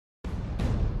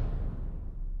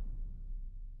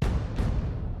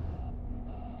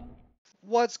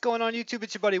What's going on YouTube?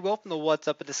 It's your buddy Will from the What's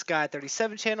Up in the Sky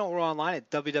 37 channel. We're online at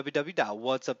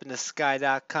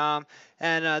www.whatsupinthesky.com.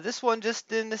 And this one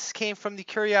this came from the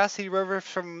Curiosity rover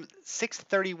from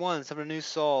 631, some of the new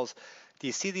souls. Do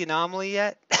you see the anomaly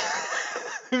yet?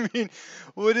 I mean,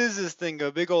 what is this thing? A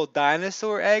big old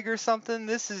dinosaur egg or something?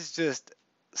 This is just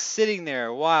sitting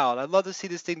there wild. I'd love to see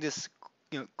this thing just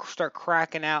start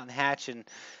cracking out and hatching.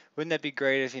 Wouldn't that be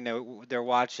great if, they're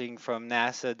watching from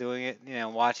NASA doing it,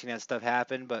 watching that stuff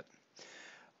happen? But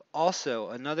also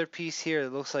another piece here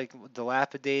that looks like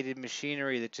dilapidated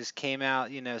machinery that just came out,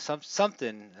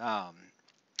 something.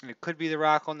 It could be the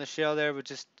rock on the shell there, but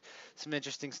just some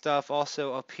interesting stuff.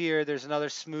 Also up here, there's another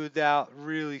smoothed out,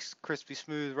 really crispy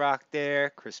smooth rock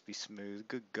there. Crispy smooth.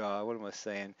 Good God, what am I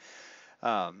saying?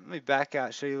 Let me back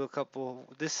out, show you a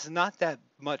couple. This is not that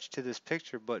much to this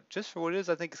picture, but just for what it is,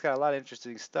 I think it's got a lot of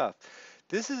interesting stuff.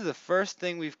 This is the first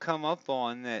thing we've come up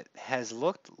on that has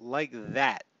looked like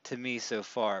that to me so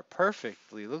far.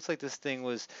 Perfectly. It looks like this thing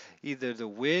was either the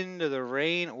wind or the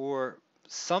rain or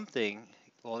something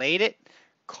laid it,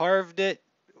 carved it,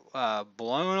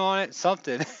 blown on it,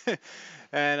 something.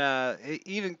 And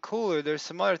even cooler, there's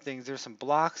some other things. There's some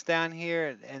blocks down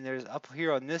here, and there's up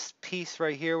here on this piece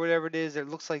right here, whatever it is, it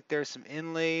looks like there's some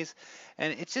inlays.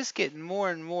 And it's just getting more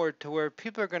and more to where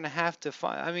people are going to have to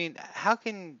find. I mean, how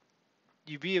can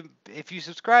you be, if you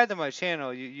subscribe to my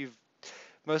channel, you've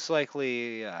most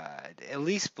likely at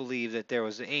least believe that there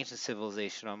was an ancient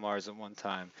civilization on Mars at one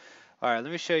time. All right,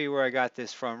 let me show you where I got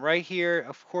this from. Right here,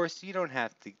 of course, you don't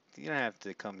have to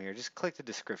come here. Just click the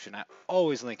description. I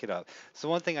always link it up. So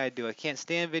one thing I do, I can't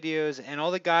stand videos, and all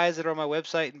the guys that are on my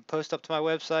website and post up to my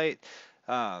website,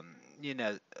 um, you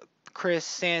know, Chris,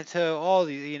 Santo, all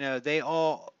these, they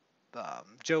all,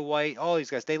 Joe White, all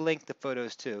these guys, they link the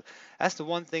photos too. That's the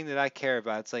one thing that I care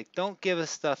about. It's like, don't give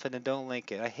us stuff and then don't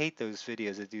link it. I hate those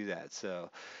videos that do that. So,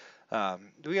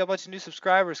 we got a bunch of new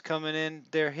subscribers coming in.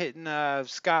 They're hitting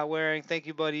Scott Waring. Thank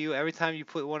you, buddy. Every time you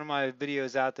put one of my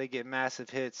videos out, they get massive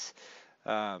hits.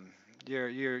 Um,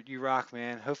 you rock,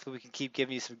 man. Hopefully, we can keep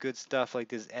giving you some good stuff like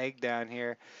this egg down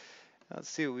here. Let's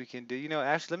see what we can do.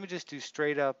 Actually, let me just do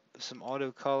straight up some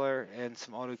auto color and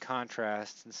some auto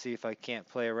contrast and see if I can't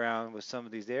play around with some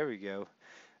of these. There we go.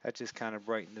 That just kind of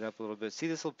brightened it up a little bit. See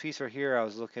this little piece right here I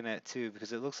was looking at too,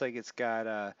 because it looks like it's got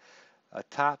a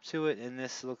top to it, and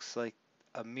this looks like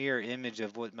a mirror image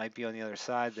of what might be on the other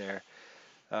side there.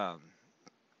 Um,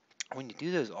 when you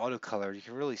do those auto color, you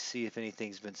can really see if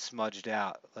anything's been smudged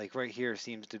out. Like right here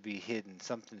seems to be hidden.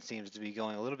 Something seems to be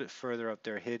going a little bit further up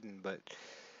there hidden, but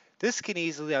this can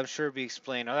easily, I'm sure, be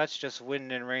explained. Oh, that's just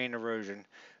wind and rain erosion.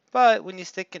 But when you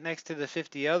stick it next to the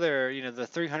 50 other, the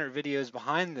 300 videos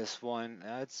behind this one,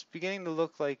 it's beginning to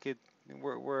look like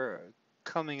we're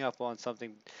coming up on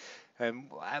something.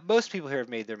 Most people here have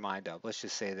made their mind up. Let's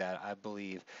just say that, I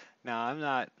believe. Now, I'm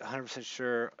not 100%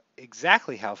 sure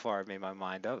exactly how far I made my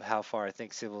mind up, how far I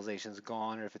think civilization's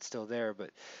gone, or if it's still there.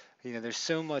 But there's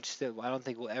so much that I don't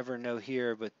think we'll ever know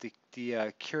here. But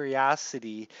the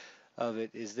curiosity of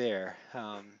it is there.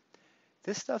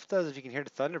 This stuff does, if you can hear the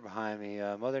thunder behind me,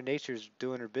 Mother Nature's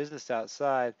doing her business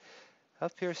outside.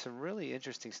 Up here, some really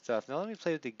interesting stuff. Now let me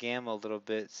play with the gamma a little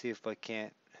bit, see if I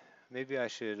can't. Maybe I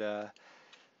should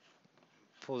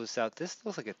pull this out. This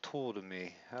looks like a tool to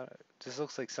me. This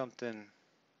looks like something.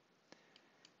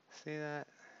 See that?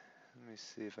 Let me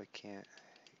see if I can't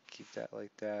keep that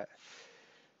like that.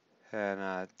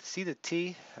 And see the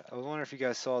T? I was wondering if you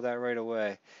guys saw that right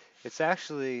away. It's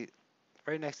actually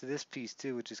right next to this piece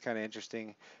too, which is kind of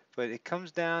interesting. But it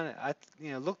comes down.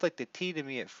 It looked like the T to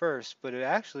me at first, but it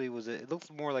actually was. It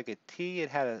looked more like a T. It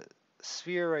had a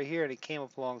sphere right here, and it came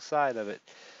up alongside of it.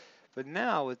 But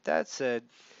now, with that said,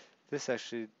 this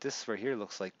right here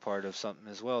looks like part of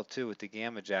something as well too, with the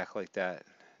gamma jack like that.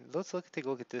 Let's take a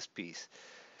look at this piece.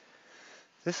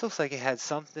 This looks like it had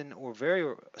something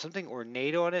something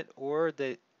ornate on it, or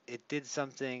that it did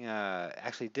something,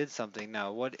 actually did something.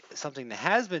 Now, something that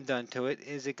has been done to it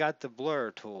is it got the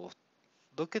blur tool.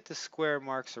 Look at the square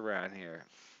marks around here,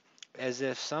 as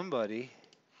if somebody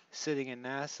sitting in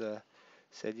NASA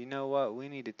said, you know what, we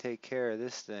need to take care of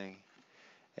this thing.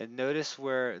 And notice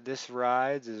where this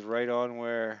rides is right on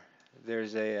where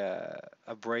there's a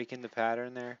break in the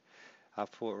pattern there. I'll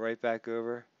pull it right back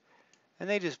over. And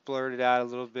they just blurred it out a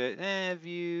little bit.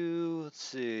 View, let's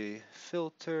see,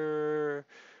 filter,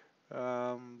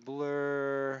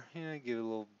 blur, give it a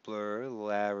little blur, a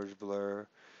little average blur.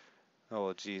 Oh,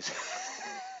 well, geez.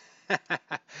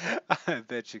 I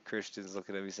bet you Christians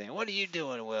looking at me saying, what are you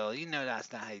doing, Will? You know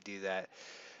that's not how you do that.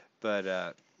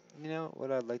 But You know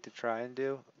what I'd like to try and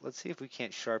do? Let's see if we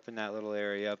can't sharpen that little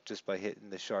area up just by hitting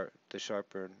the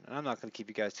sharper. And I'm not going to keep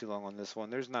you guys too long on this one.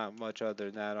 There's not much other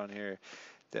than that on here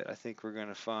that I think we're going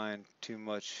to find too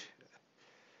much.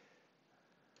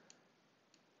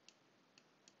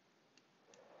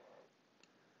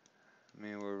 I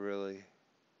mean, we're really.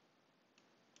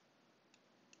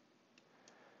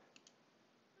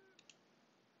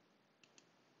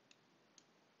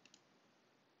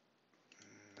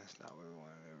 That's not where we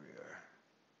want it. There we are.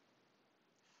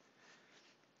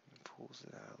 It pulls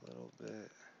it out a little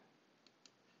bit.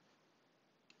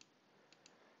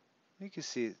 You can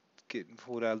see it getting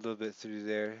pulled out a little bit through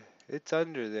there. It's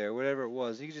under there, whatever it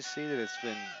was. You can just see that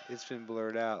it's been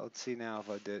blurred out. Let's see now if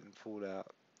I didn't pull it out.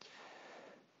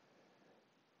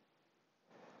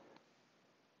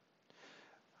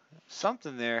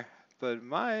 Something there, but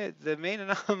the main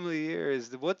anomaly here is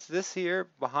what's this here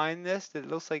behind this that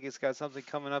looks like it's got something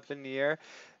coming up in the air.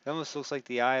 It almost looks like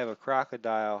the eye of a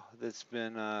crocodile that's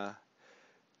been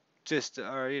just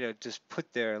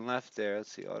put there and left there.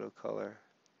 Let's see, auto color.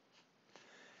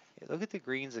 Yeah, look at the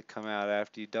greens that come out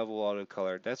after you double auto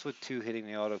color. That's with two hitting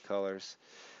the auto colors.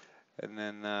 And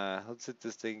then let's hit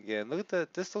this thing again. Look at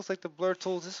that. This looks like the blur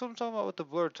tools. This is what I'm talking about with the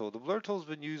blur tool. The blur tool's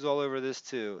been used all over this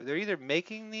too. They're either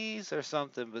making these or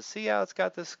something. But see how it's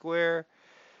got the square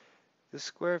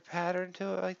pattern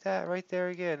to it like that right there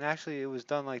again. Actually, it was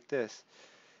done like this.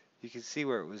 You can see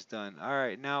where it was done. All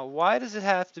right, now why does it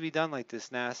have to be done like this,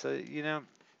 NASA? You know,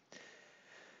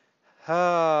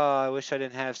 oh, I wish I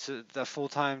didn't have the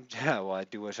full-time. Yeah, well, I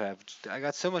do wish I have. I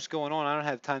got so much going on. I don't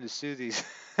have time to sue these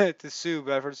to sue.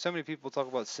 But I've heard so many people talk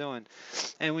about suing.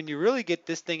 And when you really get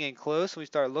this thing in close, when we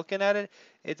start looking at it,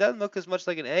 it doesn't look as much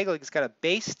like an egg. Like it's got a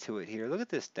base to it here. Look at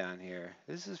this down here.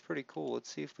 This is pretty cool.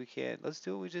 Let's see if we can't. Let's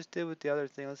do what we just did with the other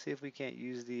thing. Let's see if we can't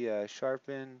use the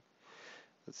sharpen.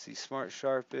 Let's see, smart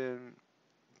sharpen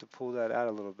to pull that out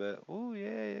a little bit. Oh yeah,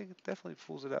 it definitely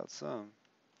pulls it out some.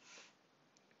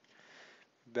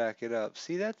 Back it up.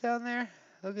 See that down there?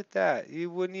 Look at that. You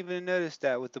wouldn't even notice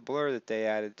that with the blur that they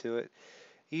added to it.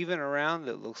 Even around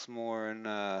it looks more and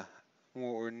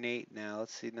more ornate now.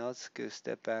 Let's see. Now let's go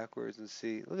step backwards and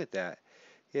see. Look at that.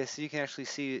 Yeah, so you can actually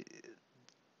see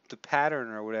the pattern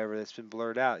or whatever that's been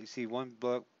blurred out. You see one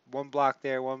block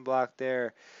there, one block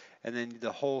there, and then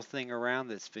the whole thing around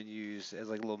that's been used as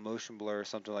like a little motion blur or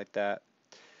something like that.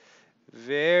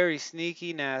 Very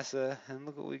sneaky, NASA. And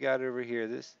look what we got over here.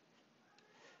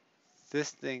 This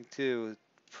thing too,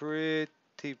 pretty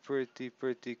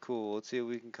cool. Let's see what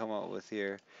we can come up with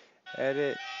here.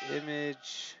 Edit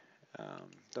image.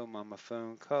 Don't mind my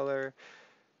phone color.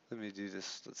 Let me do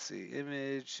this. Let's see,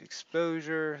 image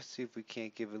exposure. See if we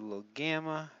can't give it a little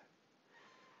gamma.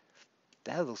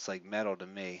 That looks like metal to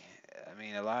me. I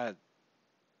mean, a lot of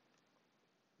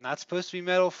not supposed to be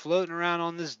metal floating around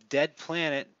on this dead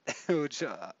planet, which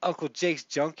Uncle Jake's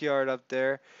junkyard up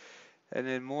there. And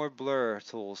then more blur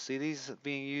tools. See these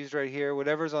being used right here?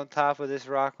 Whatever's on top of this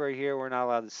rock right here, we're not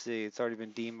allowed to see. It's already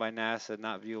been deemed by NASA,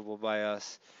 not viewable by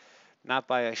us. Not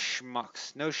by us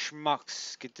schmucks. No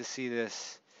schmucks get to see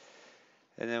this.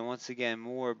 And then once again,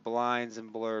 more blinds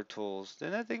and blur tools.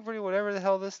 Isn't that thing pretty, whatever the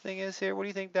hell this thing is here? What do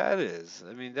you think that is?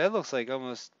 I mean, that looks like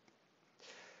almost,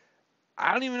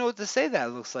 I don't even know what to say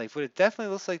that looks like, but it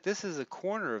definitely looks like this is a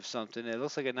corner of something. It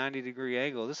looks like a 90-degree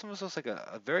angle. This almost looks like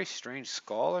a very strange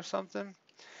skull or something.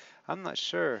 I'm not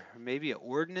sure. Maybe an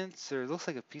ordnance, or it looks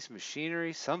like a piece of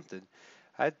machinery, something.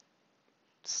 I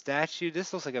statue.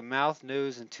 This looks like a mouth,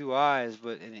 nose, and two eyes,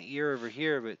 but an ear over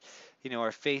here. But you know,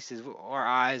 our faces, our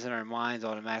eyes, and our minds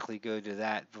automatically go to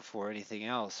that before anything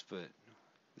else. But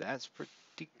that's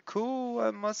pretty cool, I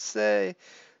must say.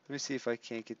 Let me see if I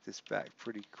can't get this back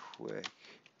pretty quick.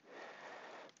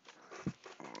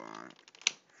 Hold on.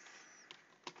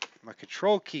 My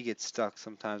control key gets stuck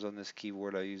sometimes on this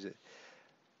keyboard. I use it.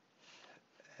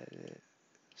 Edit.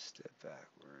 Step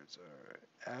backwards.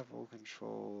 Alright. Apple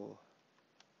control.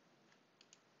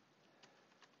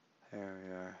 There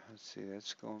we are. Let's see.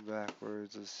 That's going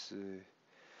backwards. Let's see.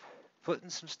 Putting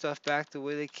some stuff back the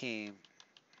way they came.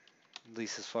 At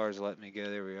least as far as let me go.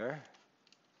 There we are.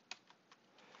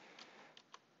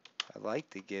 I like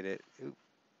to get it. Oop.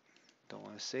 Don't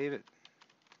want to save it.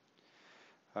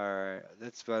 Alright.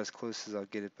 That's about as close as I'll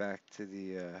get it back to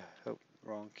the... oh,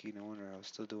 wrong key. No wonder I was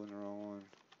still doing the wrong one.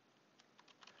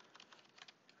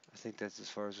 I think that's as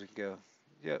far as we can go.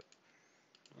 Yep.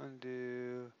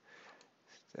 Undo.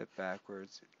 Step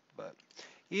backwards. But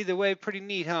either way, pretty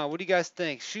neat, huh? What do you guys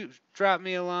think? Shoot, drop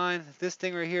me a line. This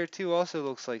thing right here too also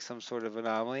looks like some sort of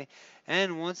anomaly.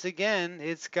 And once again,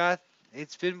 it's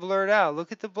been blurred out.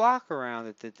 Look at the block around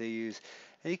it that they use.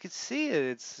 And you can see it.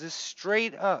 It's just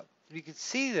straight up. You can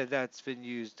see that that's been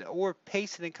used or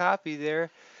pasted and copied there.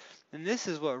 And this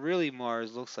is what really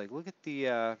Mars looks like. Look at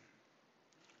this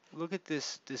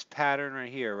pattern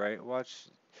right here, right? Watch.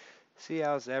 See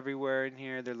how it's everywhere in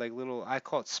here? They're like little, I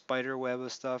call it spider web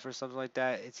of stuff or something like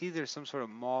that. It's either some sort of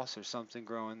moss or something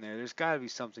growing there. There's got to be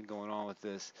something going on with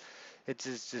this.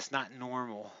 It's just not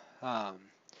normal. Um,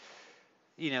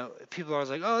 People are always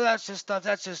like, oh, that's just stuff,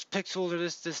 that's just pixels or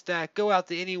this, that. Go out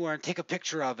to anywhere and take a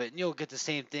picture of it, and you'll get the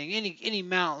same thing. Any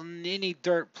mountain, any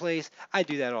dirt place. I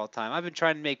do that all the time. I've been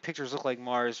trying to make pictures look like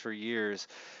Mars for years,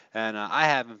 and I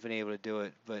haven't been able to do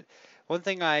it. But one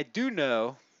thing I do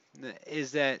know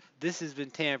is that this has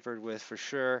been tampered with for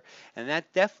sure, and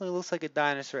that definitely looks like a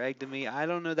dinosaur egg to me. I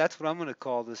don't know. That's what I'm going to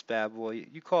call this bad boy.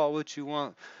 You call it what you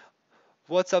want.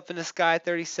 What's Up in the Sky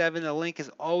 37. The link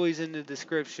is always in the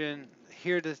description.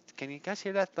 Can you guys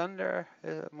hear that thunder?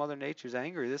 Mother Nature's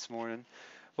angry this morning.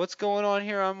 What's going on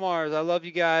here on Mars? I love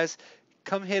you guys.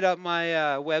 Come hit up my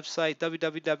website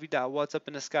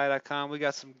www.whatsupinthesky.com. We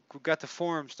got the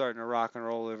forum starting to rock and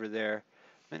roll over there.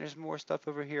 Man, there's more stuff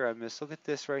over here I missed. Look at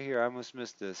this right here. I almost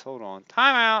missed this. Hold on.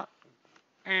 Time out.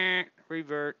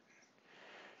 Revert.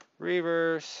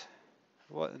 Reverse.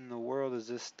 What in the world is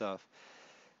this stuff?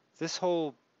 This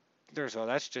whole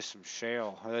that's just some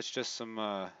shale. That's just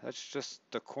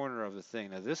the corner of the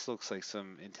thing. Now this looks like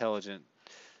some intelligent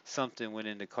something went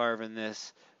into carving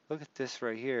this. Look at this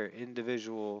right here,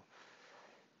 individual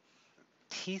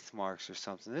teeth marks or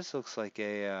something. This looks like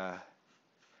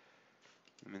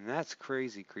I mean, that's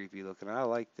crazy creepy looking. I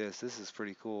like this. This is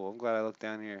pretty cool. I'm glad I looked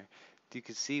down here. You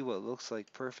can see what looks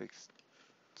like perfect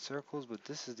circles, but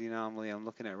this is the anomaly I'm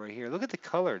looking at right here. Look at the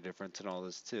color difference in all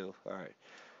this too. All right.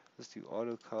 Let's do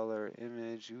auto color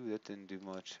image. Ooh, that didn't do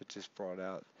much. It just brought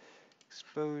out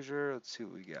exposure. Let's see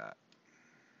what we got.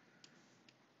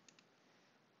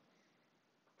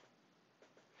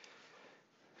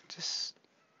 Just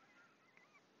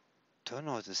don't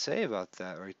know what to say about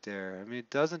that right there. I mean, it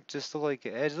doesn't just look like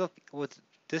an edge. Look, with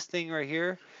this thing right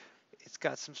here, it's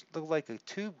got some look like a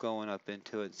tube going up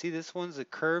into it. See, this one's a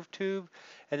curved tube,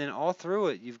 and then all through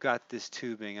it, you've got this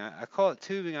tubing. I call it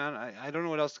tubing. I don't know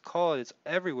what else to call it. It's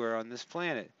everywhere on this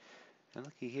planet. And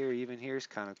looky here, even here's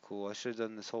kind of cool. I should have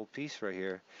done this whole piece right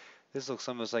here. This looks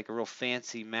almost like a real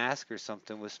fancy mask or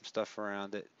something with some stuff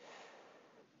around it.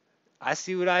 I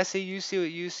see what I see, you see what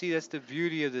you see. That's the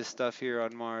beauty of this stuff here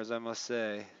on Mars, I must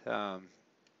say. Because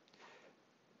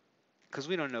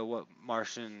we don't know what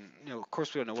Martian, of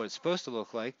course we don't know what it's supposed to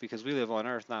look like because we live on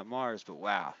Earth, not Mars, but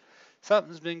wow.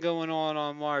 Something's been going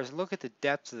on Mars. Look at the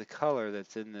depth of the color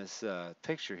that's in this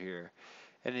picture here.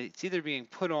 And it's either being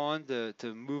put on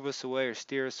to move us away or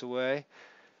steer us away.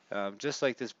 Just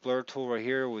like this blur tool right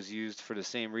here was used for the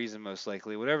same reason most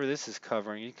likely. Whatever this is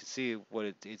covering, you can see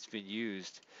what it's been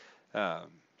used. Um,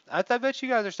 I bet you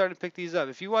guys are starting to pick these up.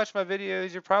 If you watch my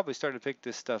videos, you're probably starting to pick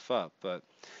this stuff up. But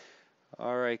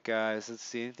all right, guys, let's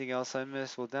see. Anything else I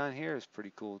missed? Well, down here is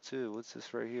pretty cool too. What's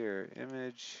this right here?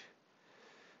 Image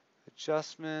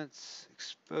adjustments,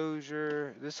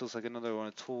 exposure. This looks like another one,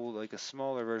 a tool, like a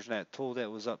smaller version of that tool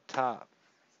that was up top.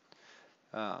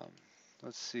 Um,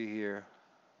 let's see here.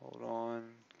 Hold on.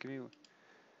 Give me.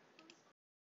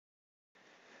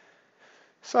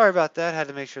 Sorry about that. Had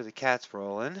to make sure the cat's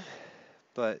rolling.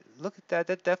 But look at that.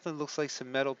 That definitely looks like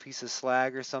some metal piece of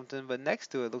slag or something. But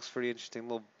next to it looks pretty interesting.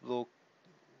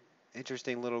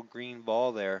 Interesting little green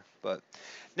ball there. But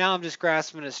now I'm just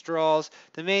grasping at straws.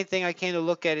 The main thing I came to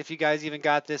look at, if you guys even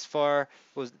got this far,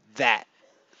 was that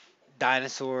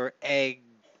dinosaur egg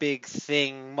big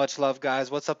thing. Much love, guys.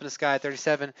 What's Up in the Sky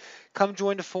 37. Come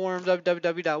join the forum,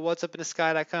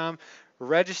 www.whatsuppinthesky.com.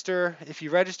 Register. If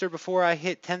you register before I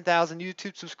hit 10,000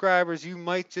 YouTube subscribers, you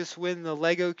might just win the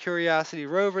Lego Curiosity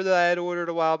rover that I had ordered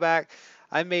a while back.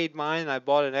 I made mine and I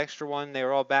bought an extra one. They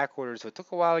were all back ordered, so it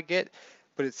took a while to get.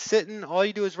 But it's sitting. All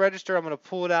you do is register. I'm going to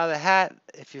pull it out of the hat.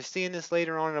 If you're seeing this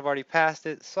later on and I've already passed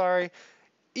it, sorry.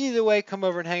 Either way, come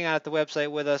over and hang out at the website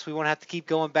with us. We won't have to keep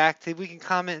going back to. We can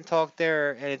comment and talk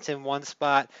there, and it's in one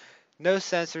spot. No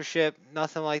censorship,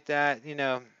 nothing like that.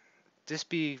 Just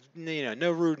be,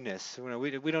 no rudeness.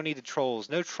 We don't need the trolls.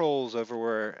 No trolls over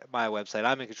where my website.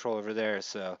 I'm in control over there.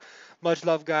 So much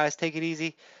love, guys. Take it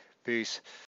easy. Peace.